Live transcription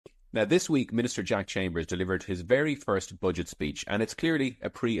Now, this week, Minister Jack Chambers delivered his very first budget speech, and it's clearly a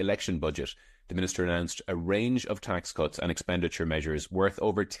pre-election budget. The Minister announced a range of tax cuts and expenditure measures worth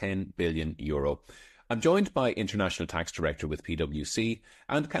over €10 billion. I'm joined by International Tax Director with PwC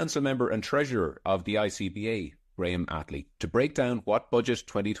and Council Member and Treasurer of the ICBA, Graham Attley, to break down what Budget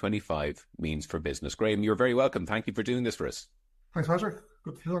 2025 means for business. Graham, you're very welcome. Thank you for doing this for us. Thanks, Patrick.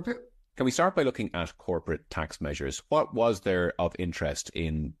 Good to talk to you. Can we start by looking at corporate tax measures? What was there of interest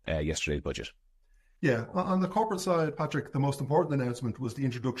in yesterday's budget? Yeah, on the corporate side, Patrick, the most important announcement was the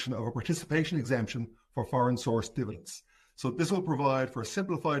introduction of a participation exemption for foreign sourced dividends. So this will provide for a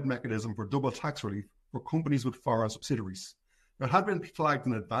simplified mechanism for double tax relief for companies with foreign subsidiaries. Now, it had been flagged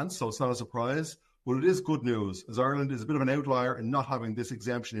in advance, so it's not a surprise, but it is good news, as Ireland is a bit of an outlier in not having this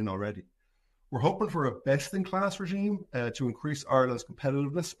exemption in already. We're hoping for a best-in-class regime to increase Ireland's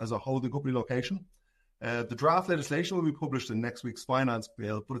competitiveness as a holding company location. The draft legislation will be published in next week's finance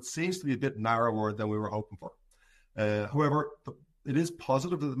bill, but it seems to be a bit narrower than we were hoping for. However, it is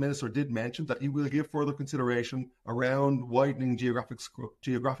positive that the Minister did mention that he will give further consideration around widening geographic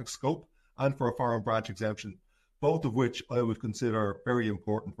scope and for a foreign branch exemption, both of which I would consider very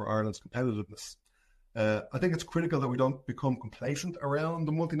important for Ireland's competitiveness. I think it's critical that we don't become complacent around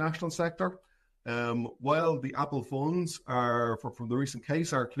the multinational sector. While the Apple funds from the recent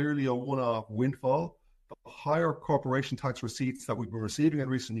case are clearly a one-off windfall, the higher corporation tax receipts that we've been receiving in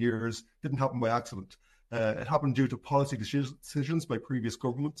recent years didn't happen by accident. It happened due to policy decisions by previous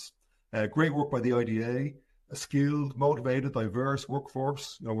governments. Great work by the IDA, a skilled, motivated, diverse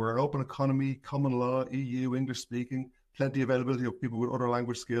workforce. We're an open economy, common law, EU, English speaking, plenty availability of people with other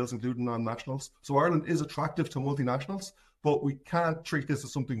language skills, including non-nationals. So Ireland is attractive to multinationals, but we can't treat this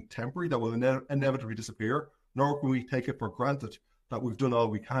as something temporary that will inevitably disappear, nor can we take it for granted that we've done all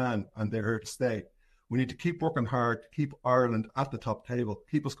we can and they're here to stay. We need to keep working hard to keep Ireland at the top table,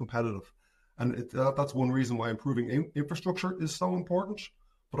 keep us competitive. And that's one reason why improving infrastructure is so important.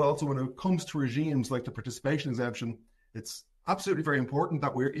 But also when it comes to regimes like the participation exemption, it's absolutely very important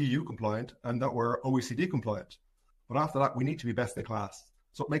that we're EU compliant and that we're OECD compliant. But after that, we need to be best in class.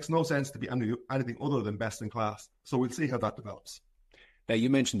 So it makes no sense to be anything other than best in class. So we'll see how that develops. Now, you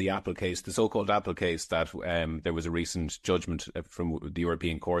mentioned the Apple case, the so-called Apple case, that there was a recent judgment from the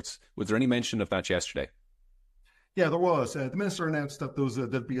European courts. Was there any mention of that yesterday? Yeah, there was. The Minister announced that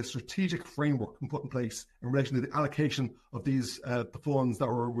there'd be a strategic framework put in place in relation to the allocation of these the funds that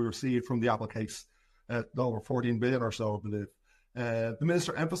we received from the Apple case, over 14 billion or so, I believe. The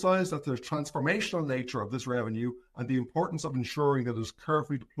Minister emphasised that the transformational nature of this revenue and the importance of ensuring that it is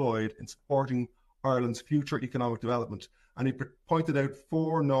carefully deployed in supporting Ireland's future economic development. And he pointed out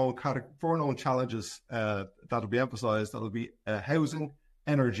four known challenges that will be emphasised. That will be housing,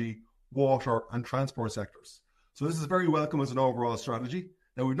 energy, water and transport sectors. So this is very welcome as an overall strategy.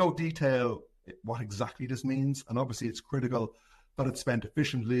 Now, we've no detail what exactly this means, and obviously it's critical that it's spent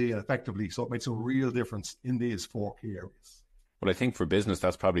efficiently and effectively, so it makes a real difference in these four key areas. Well, I think for business,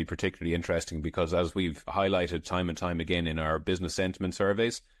 that's probably particularly interesting because as we've highlighted time and time again in our business sentiment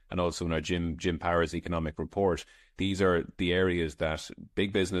surveys and also in our Jim Power's economic report, these are the areas that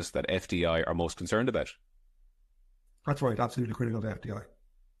big business, that FDI are most concerned about. That's right, absolutely critical to FDI.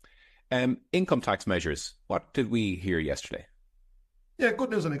 Income tax measures. What did we hear yesterday? Yeah, good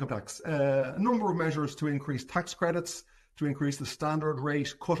news on income tax. A number of measures to increase tax credits, to increase the standard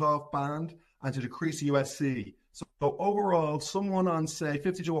rate cut-off band, and to decrease USC. So overall, someone on, say,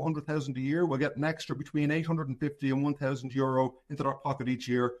 50 to 100,000 a year will get an extra between 850 and 1,000 euro into their pocket each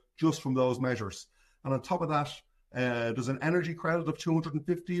year just from those measures. And on top of that, there's an energy credit of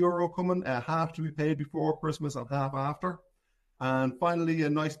 250 euro coming, half to be paid before Christmas and half after. And finally, a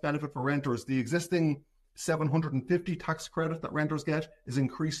nice benefit for renters. The existing 750 tax credit that renters get is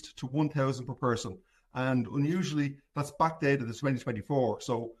increased to 1,000 per person. And unusually, that's backdated to 2024.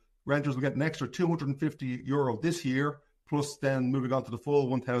 So renters will get an extra 250 euro this year, plus then moving on to the full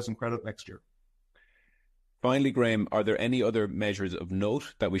 1,000 credit next year. Finally, Graham, are there any other measures of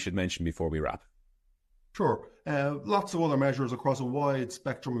note that we should mention before we wrap? Sure. Lots of other measures across a wide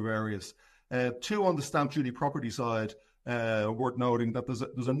spectrum of areas. Two on the stamp duty property side, worth noting that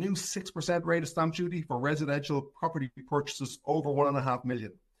there's a new 6% rate of stamp duty for residential property purchases over 1.5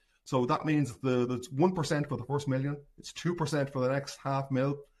 million. So that means that's 1% for the first million, it's 2% for the next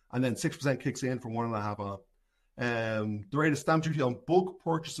 $500,000, and then 6% kicks in from 1.5 on. The rate of stamp duty on bulk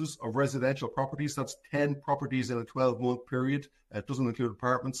purchases of residential properties, that's 10 properties in a 12-month period, it doesn't include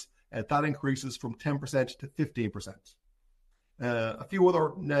apartments, that increases from 10% to 15%. A few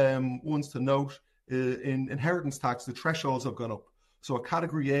other ones to note, in inheritance tax, the thresholds have gone up. So a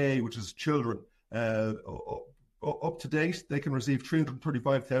category A, which is children, Up to date, they can receive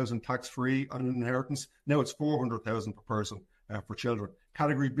 335,000 tax-free on an inheritance. Now it's 400,000 per person for children.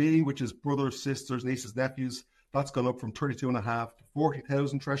 Category B, which is brothers, sisters, nieces, nephews, that's gone up from 32.5 to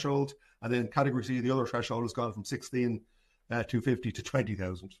 40,000 threshold. And then category C, the other threshold, has gone from 16,250 to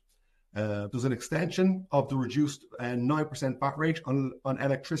 20,000. There's an extension of the reduced 9% VAT rate on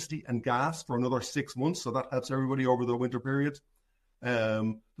electricity and gas for another 6 months. So that helps everybody over the winter period.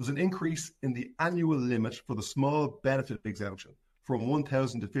 There's an increase in the annual limit for the small benefit exemption from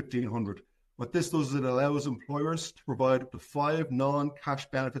 1,000 to 1,500. What this does is it allows employers to provide up to 5 non-cash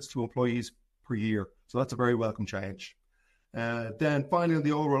benefits to employees per year. So that's a very welcome change. Then finally, on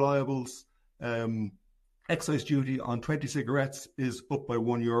the all reliables, excise duty on 20 cigarettes is up by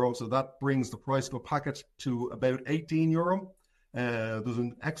 €1. So that brings the price of a packet to about €18. There's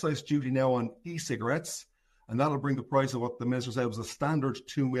an excise duty now on e-cigarettes, and that'll bring the price of what the minister said was a standard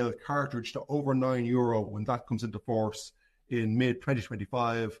 2ml cartridge to over €9 when that comes into force in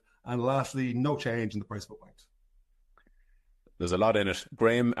mid-2025. And lastly, no change in the price of a pint. There's a lot in it.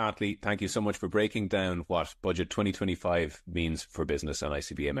 Graham Attley, thank you so much for breaking down what Budget 2025 means for business and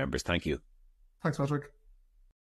ICBA members. Thank you. Thanks, Patrick.